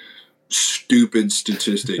 whatever stupid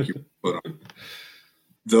statistic you put on,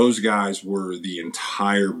 those guys were the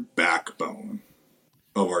entire backbone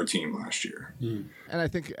of our team last year. And I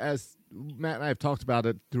think, as Matt and I have talked about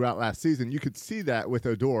it throughout last season, you could see that with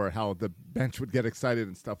Odor, how the bench would get excited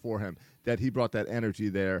and stuff for him, that he brought that energy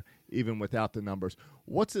there even without the numbers.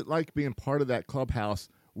 What's it like being part of that clubhouse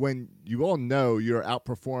when you all know you're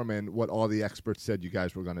outperforming what all the experts said you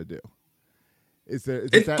guys were going to do? Does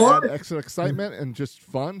that add extra excitement and just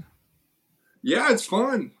fun? Yeah, it's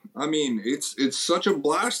fun. I mean, it's such a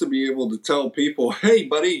blast to be able to tell people, hey,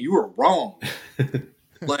 buddy, you were wrong.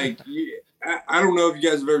 Like, I don't know if you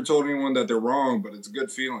guys have ever told anyone that they're wrong, but it's a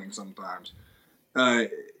good feeling sometimes.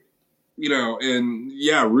 And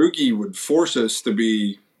yeah, Rugi would force us to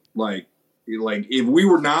be like if we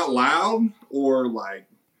were not loud or like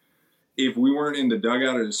if we weren't in the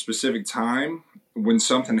dugout at a specific time when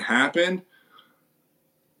something happened,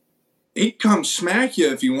 he'd come smack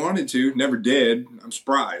you if he wanted to. Never did. I'm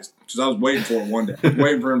surprised because I was waiting for it one day. I was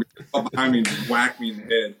waiting for him to come up behind me and just whack me in the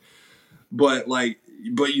head. But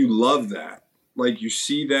you love that. Like, you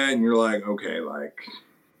see that and you're like, okay, like,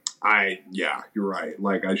 you're right.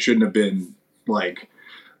 Like, I shouldn't have been, like,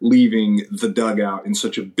 leaving the dugout in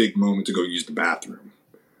such a big moment to go use the bathroom.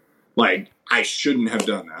 Like, I shouldn't have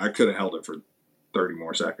done that. I could have held it for 30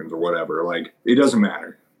 more seconds or whatever. Like, it doesn't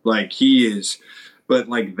matter. Like, he is, but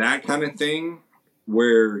like that kind of thing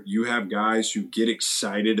where you have guys who get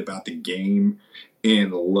excited about the game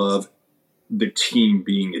and love the team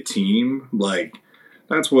being a team, like,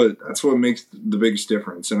 that's what makes the biggest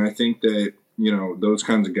difference. And I think that, you know, those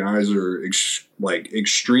kinds of guys are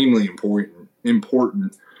extremely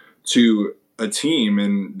important to a team.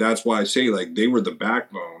 And that's why I say, like, they were the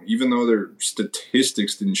backbone, even though their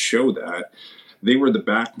statistics didn't show that. They were the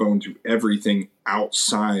backbone to everything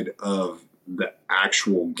outside of the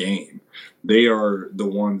actual game. They are the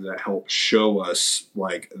ones that help show us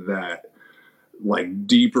like that, like,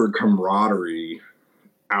 deeper camaraderie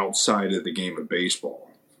outside of the game of baseball.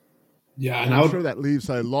 Yeah, and I'm sure that leaves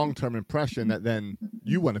a long-term impression that then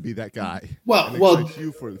you want to be that guy. Well,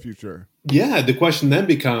 you for the future. Yeah, the question then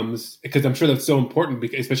becomes, because I'm sure that's so important,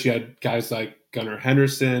 because especially you had guys like Gunnar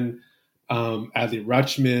Henderson, Adley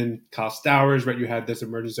Rutschman, Kyle Stowers, right? You had this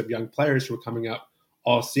emergence of young players who were coming up,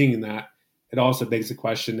 all seeing that. It also begs the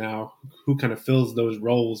question now, who kind of fills those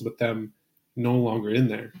roles with them no longer in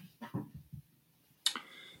there?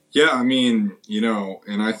 Yeah, I mean, you know,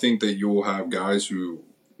 and I think that you'll have guys who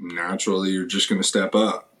naturally are just going to step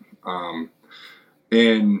up.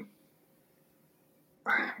 And,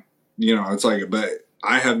 you know, it's like, but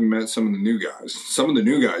I haven't met some of the new guys. Some of the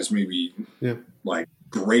new guys may be like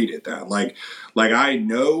great at that. Like I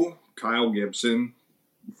know Kyle Gibson,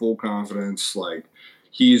 full confidence, like,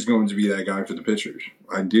 he's going to be that guy for the pitchers.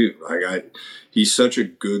 I do. He's such a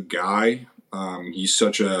good guy. He's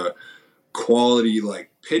such a quality, like,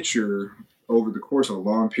 pitcher over the course of a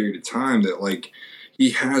long period of time that, like,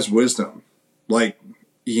 he has wisdom. Like,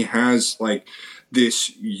 he has, like,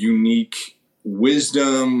 this unique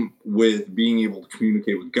wisdom with being able to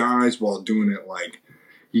communicate with guys while doing it,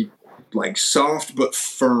 like soft but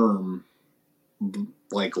firm,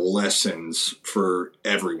 like, lessons for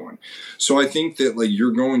everyone. So I think that, like,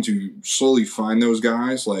 you're going to slowly find those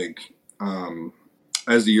guys, like,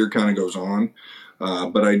 as the year kind of goes on.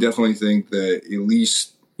 But I definitely think that, at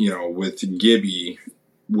least, you know, with Gibby,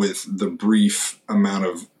 with the brief amount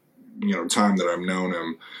of, you know, time that I've known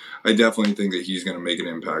him, I definitely think that he's going to make an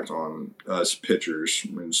impact on us pitchers,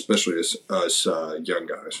 especially us young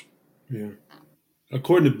guys. Yeah.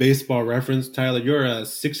 According to Baseball Reference, Tyler, you're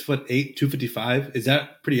 6'8", 255. Is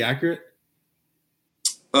that pretty accurate?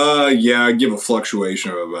 Yeah, I give a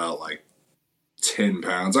fluctuation of about like 10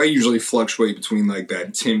 pounds. I usually fluctuate between like that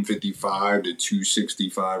 1055 to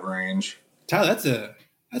 265 range. Tyler,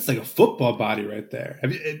 that's like a football body right there.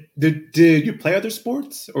 Did you play other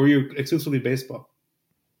sports, or were you exclusively baseball?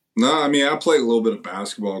 No, I mean, I played a little bit of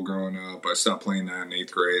basketball growing up. I stopped playing that in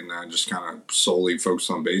 8th grade, and I just kind of solely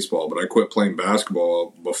focused on baseball. But I quit playing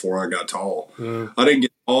basketball before I got tall. I didn't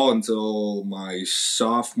get tall until my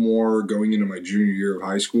sophomore, going into my junior year of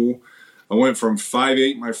high school. I went from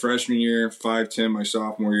 5'8" my freshman year, 5'10" my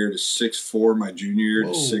sophomore year, to 6'4" my junior year, to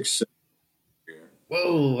 6'7"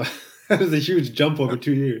 Whoa, that was a huge jump over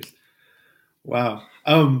 2 years. Wow.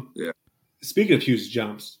 Yeah. Speaking of huge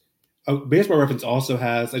jumps, Baseball Reference also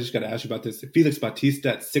has, I just got to ask you about this, Felix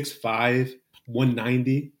Bautista at 6'5",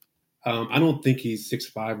 190. I don't think he's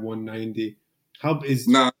 6'5", 190.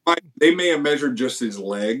 They may have measured just his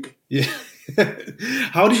leg. Yeah.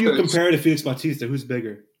 How do you compare to Felix Bautista? Who's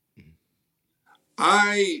bigger?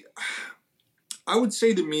 I would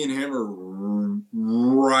say that me and him are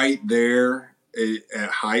right there at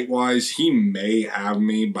height-wise. He may have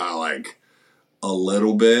me by like a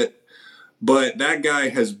little bit. But that guy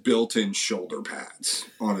has built-in shoulder pads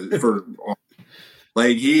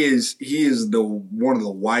like, he is one of the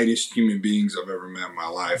widest human beings I've ever met in my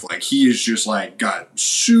life. Like, he is just like got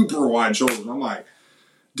super wide shoulders. I'm like,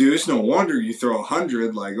 dude, it's no wonder you throw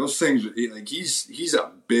 100. Like, those things, like, he's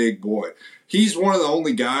a big boy. He's one of the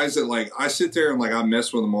only guys that, like, I sit there and, like, I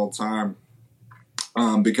mess with him all the time,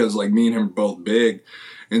 because, like, me and him are both big,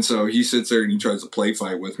 and so he sits there and he tries to play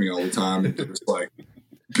fight with me all the time, and it's like,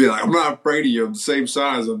 be like, I'm not afraid of you. I'm the same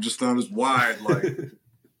size. I'm just not as wide. Like,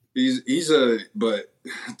 but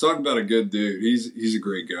talk about a good dude. He's a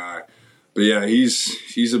great guy. But yeah,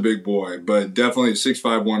 he's a big boy. But definitely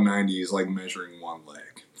 6'5", 190 is like measuring one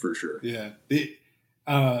leg for sure. Yeah. Do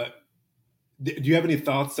you have any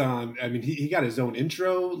thoughts on? I mean, he got his own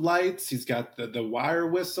intro lights. He's got the wire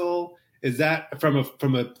whistle. Is that from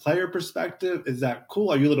a player perspective? Is that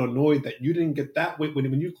cool? Are you a little annoyed that you didn't get that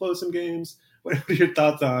when you close some games? What are your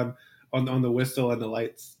thoughts on the whistle and the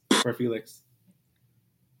lights for Felix?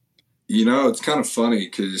 You know, it's kind of funny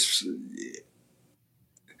because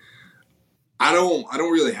I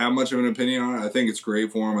don't really have much of an opinion on it. I think it's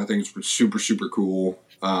great for him. I think it's super, super cool.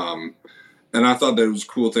 And I thought that it was a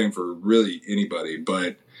cool thing for really anybody.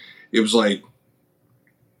 But it was like,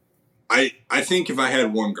 I think if I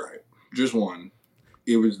had one gripe, just one,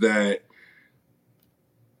 it was that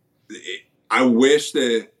I wish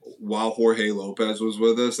that while Jorge Lopez was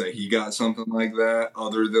with us, that he got something like that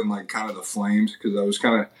other than like kind of the Flames. Because I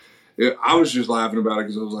was just laughing about it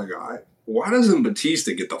because I was like, why doesn't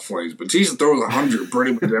Batista get the Flames? Batista throws 100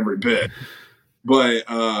 pretty much every bit. But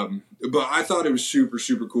I thought it was super,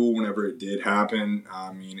 super cool whenever it did happen.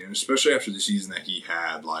 I mean, and especially after the season that he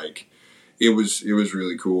had, like it was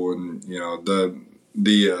really cool. And you know,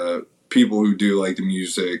 the people who do like the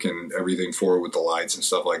music and everything for it with the lights and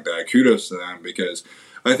stuff like that, kudos to them, because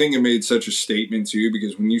I think it made such a statement too,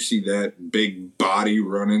 because when you see that big body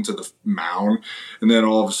run into the mound and then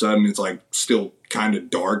all of a sudden it's like still kind of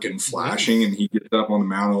dark and flashing and he gets up on the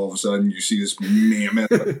mound, all of a sudden you see this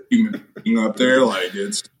mammoth human being up there, like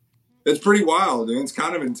it's pretty wild and it's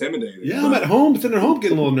kind of intimidating. Yeah, I'm at home, sitting at home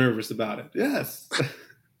getting a little nervous about it. Yes.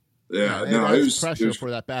 Yeah, it was pressure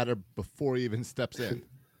for that batter before he even steps in.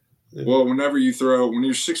 Well, when you're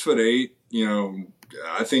 6'8", you know,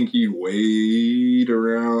 I think he weighed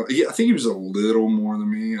around. I think he was a little more than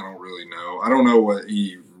me. I don't really know. I don't know what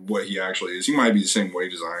he actually is. He might be the same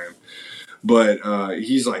weight as I am, but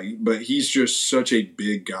he's just such a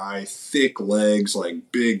big guy, thick legs, like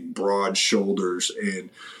big broad shoulders, and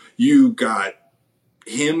you got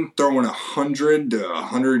him throwing 100 to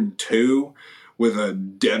 102 with a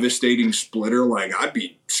devastating splitter. Like I'd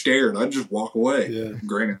be scared. I'd just walk away. Yeah.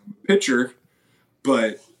 Granted, I'm a pitcher,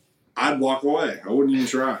 but I'd walk away. I wouldn't even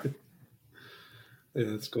try. Yeah,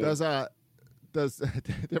 that's cool. Does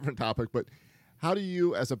different topic, but how do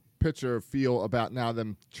you as a pitcher feel about now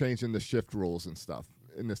them changing the shift rules and stuff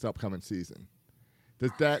in this upcoming season? Does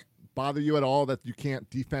that bother you at all that you can't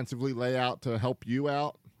defensively lay out to help you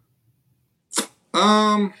out?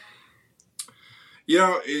 You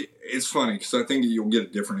know, it's funny because I think you'll get a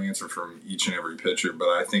different answer from each and every pitcher, but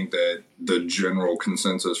I think that the general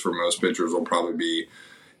consensus for most pitchers will probably be,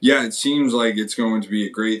 yeah, it seems like it's going to be a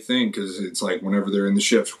great thing because it's like whenever they're in the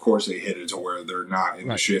shift, of course they hit it to where they're not in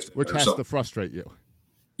the shift. Which has to frustrate you.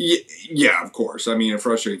 Yeah, of course. I mean, it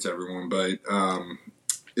frustrates everyone, but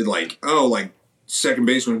second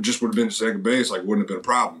baseman just would have been to second base, like wouldn't have been a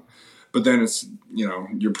problem. But then it's, you know,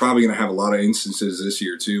 you're probably going to have a lot of instances this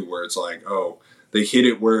year too where it's like, oh, they hit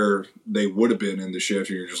it where they would have been in the shift,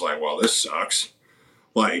 and you're just like, well, this sucks.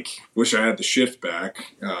 Like, wish I had the shift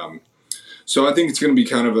back. So I think it's going to be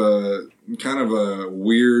kind of a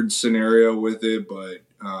weird scenario with it, but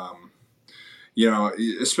you know,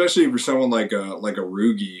 especially for someone like a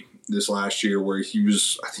Rugi this last year, where I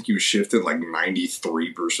think he was shifted like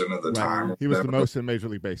 93% of the time. He was the most in Major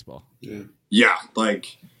League Baseball. Yeah,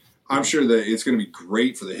 like I'm sure that it's going to be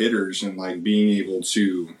great for the hitters and like being able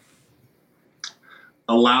to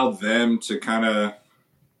allow them to kind of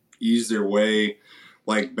ease their way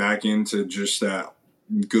like back into just that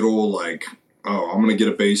good old like, oh, I'm going to get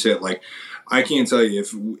a base hit. Like I can't tell you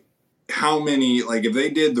if they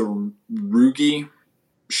did the Rugi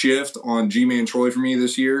shift on G-Man Troy for me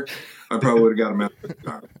this year, I probably would have got him out of the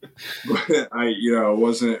time. But it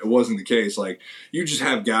wasn't the case. Like you just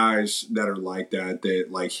have guys that are like that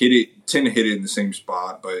like tend to hit it in the same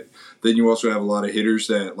spot, but then you also have a lot of hitters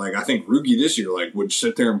that like I think Rugi this year like would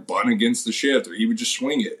sit there and bunt against the shift, or he would just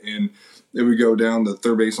swing it and it would go down the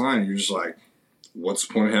third base line, and you're just like, what's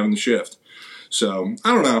the point of having the shift? So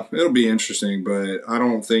I don't know. It'll be interesting, but I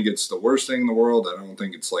don't think it's the worst thing in the world. I don't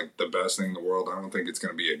think it's like the best thing in the world. I don't think it's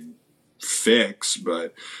going to be a fix,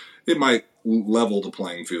 but it might level the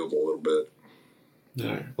playing field a little bit. All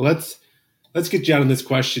right. Well, let's get you out on this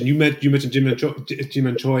question. You mentioned Ji-Man Choi.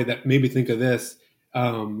 That made me think of this.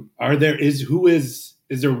 Is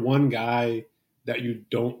there one guy that you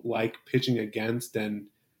don't like pitching against, and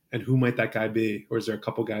who might that guy be? Or is there a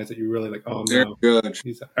couple guys that you really like? Oh no, Aaron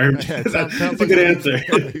Judge. That's a good answer.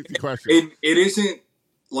 It isn't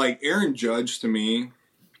like Aaron Judge to me.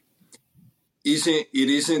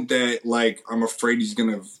 Isn't that like I'm afraid he's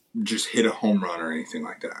gonna just hit a home run or anything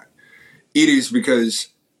like that. It is because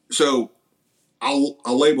I'll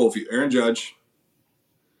label a few: Aaron Judge,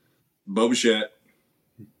 Bo Bichette,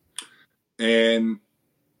 and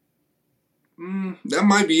That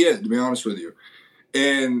might be it, to be honest with you.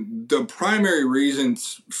 And the primary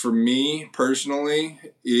reasons for me personally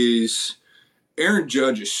is Aaron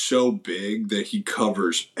Judge is so big that he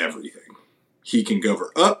covers everything. He can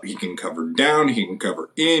cover up, he can cover down, he can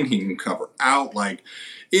cover in, he can cover out. Like,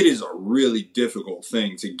 it is a really difficult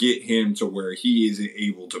thing to get him to where he is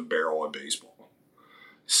able to barrel a baseball.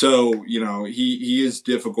 So, he is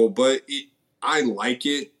difficult, but I like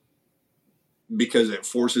it because it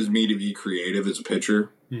forces me to be creative as a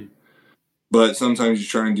pitcher. But sometimes you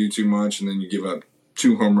try and do too much, and then you give up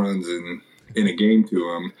 2 home runs in a game to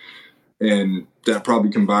him. And that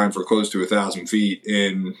probably combined for close to 1,000 feet.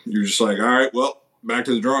 And you're just like, all right, well, back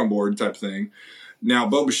to the drawing board type thing. Now,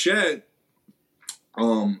 Bo Bichette,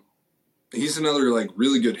 he's another, like,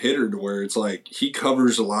 really good hitter to where it's like he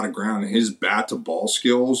covers a lot of ground, and his bat-to-ball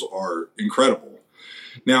skills are incredible.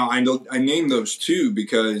 Now, I named those 2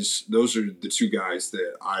 because those are the 2 guys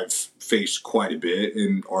that I've faced quite a bit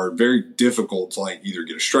and are very difficult to, like, either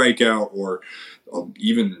get a strikeout or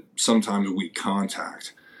even sometimes weak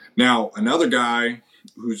contact. Now, another guy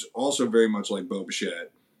who's also very much like Bo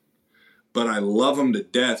Bichette, but I love him to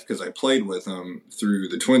death because I played with him through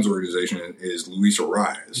the Twins organization, is Luis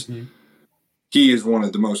Arraez. Mm-hmm. He is one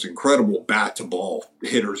of the most incredible bat-to-ball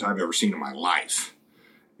hitters I've ever seen in my life.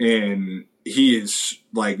 And he is,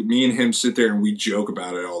 like, me and him sit there and we joke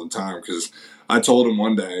about it all the time because I told him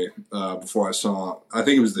one day before I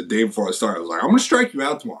think it was the day before I started, I was like, I'm going to strike you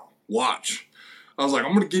out tomorrow. Watch. I was like,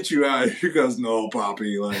 I'm going to get you out. He goes, no,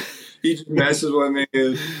 Poppy. Like, he just messes with me.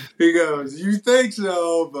 He goes, you think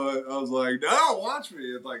so? But I was like, no, watch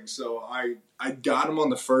me. And like, so I got him on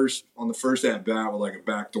the first at bat with like a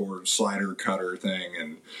backdoor slider cutter thing.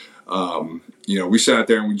 And, we sat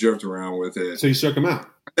there and we joked around with it. So you struck him out?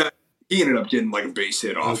 He ended up getting like a base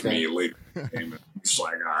hit off me later. And it's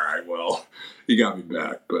like, all right, well, he got me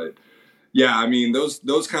back. But yeah, I mean,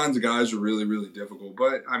 those kinds of guys are really, really difficult.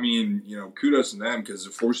 But, I mean, kudos to them because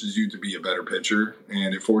it forces you to be a better pitcher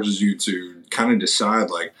and it forces you to kind of decide,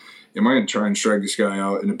 like, am I going to try and strike this guy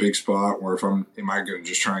out in a big spot or am I going to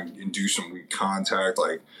just try and do some weak contact?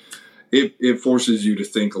 Like, it forces you to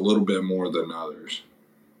think a little bit more than others.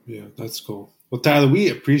 Yeah, that's cool. Well, Tyler, we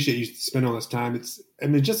appreciate you spending all this time. It's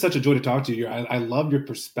just such a joy to talk to you. I love your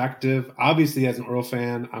perspective. Obviously, as an Oriole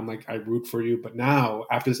fan, I root for you. But now,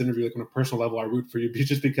 after this interview, like on a personal level, I root for you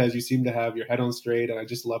just because you seem to have your head on straight, and I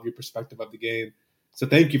just love your perspective of the game. So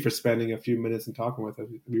thank you for spending a few minutes and talking with us.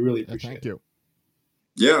 We really appreciate it. Thank you.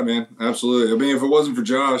 Yeah, man, absolutely. I mean, if it wasn't for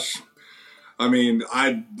Josh, I mean,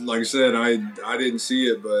 like I said, I didn't see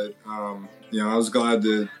it, but I was glad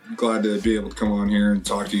to be able to come on here and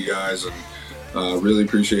talk to you guys and. Really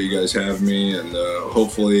appreciate you guys having me, and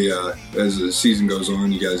hopefully as the season goes on,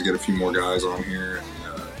 you guys get a few more guys on here,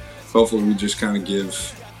 and hopefully we just kind of give,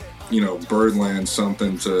 Birdland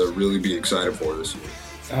something to really be excited for this year.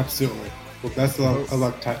 Absolutely. Well, best of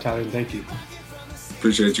luck, Tyler, and thank you.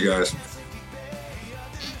 Appreciate you guys.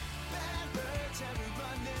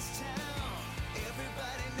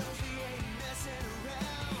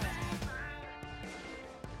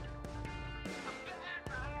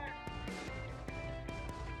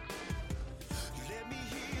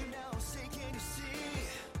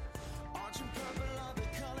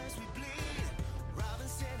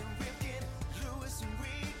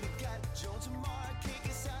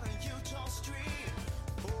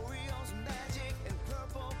 Orioles magic and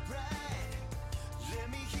purple pride.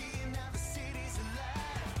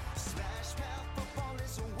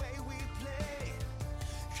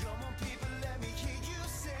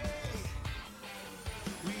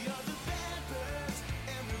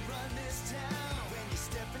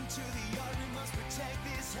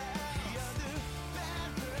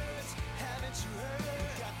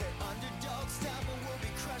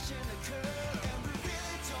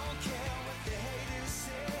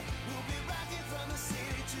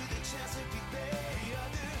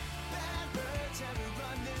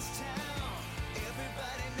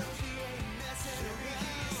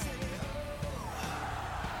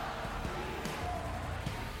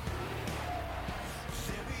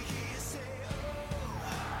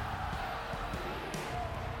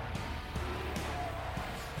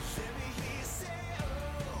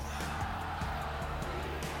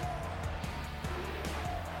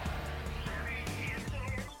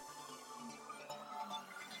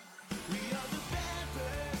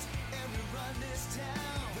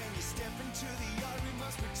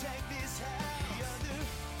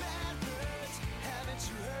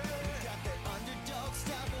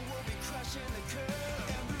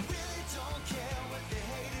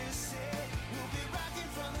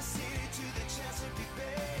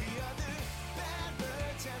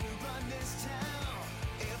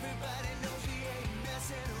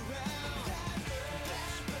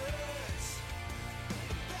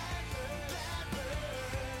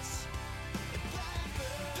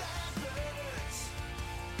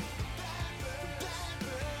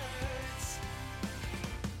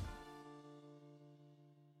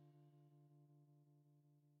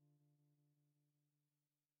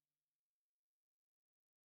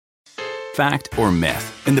 Fact or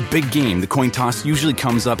myth? In the big game, the coin toss usually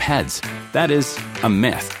comes up heads. That is a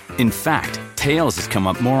myth. In fact, tails has come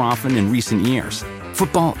up more often in recent years.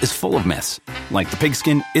 Football is full of myths. Like the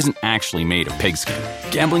pigskin isn't actually made of pigskin.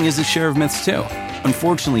 Gambling is a share of myths too.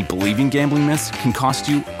 Unfortunately, believing gambling myths can cost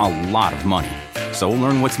you a lot of money. So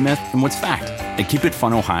learn what's myth and what's fact at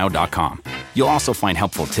keepitfunohio.com. You'll also find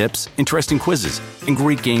helpful tips, interesting quizzes, and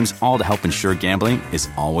great games, all to help ensure gambling is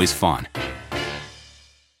always fun.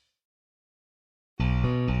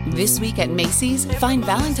 This week at Macy's, find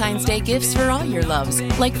Valentine's Day gifts for all your loves,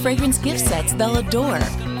 like fragrance gift sets they'll adore.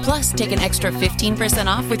 Plus, take an extra 15%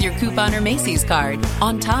 off with your coupon or Macy's card,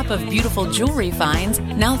 on top of beautiful jewelry finds,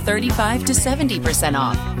 now 35 to 70%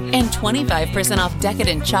 off, and 25% off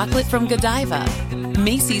decadent chocolate from Godiva.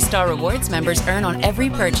 Macy's Star Rewards members earn on every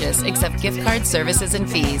purchase except gift card services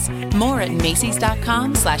and fees. More at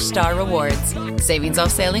Macys.com/Star Rewards. Savings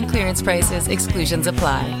off sale and clearance prices. Exclusions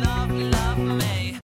apply.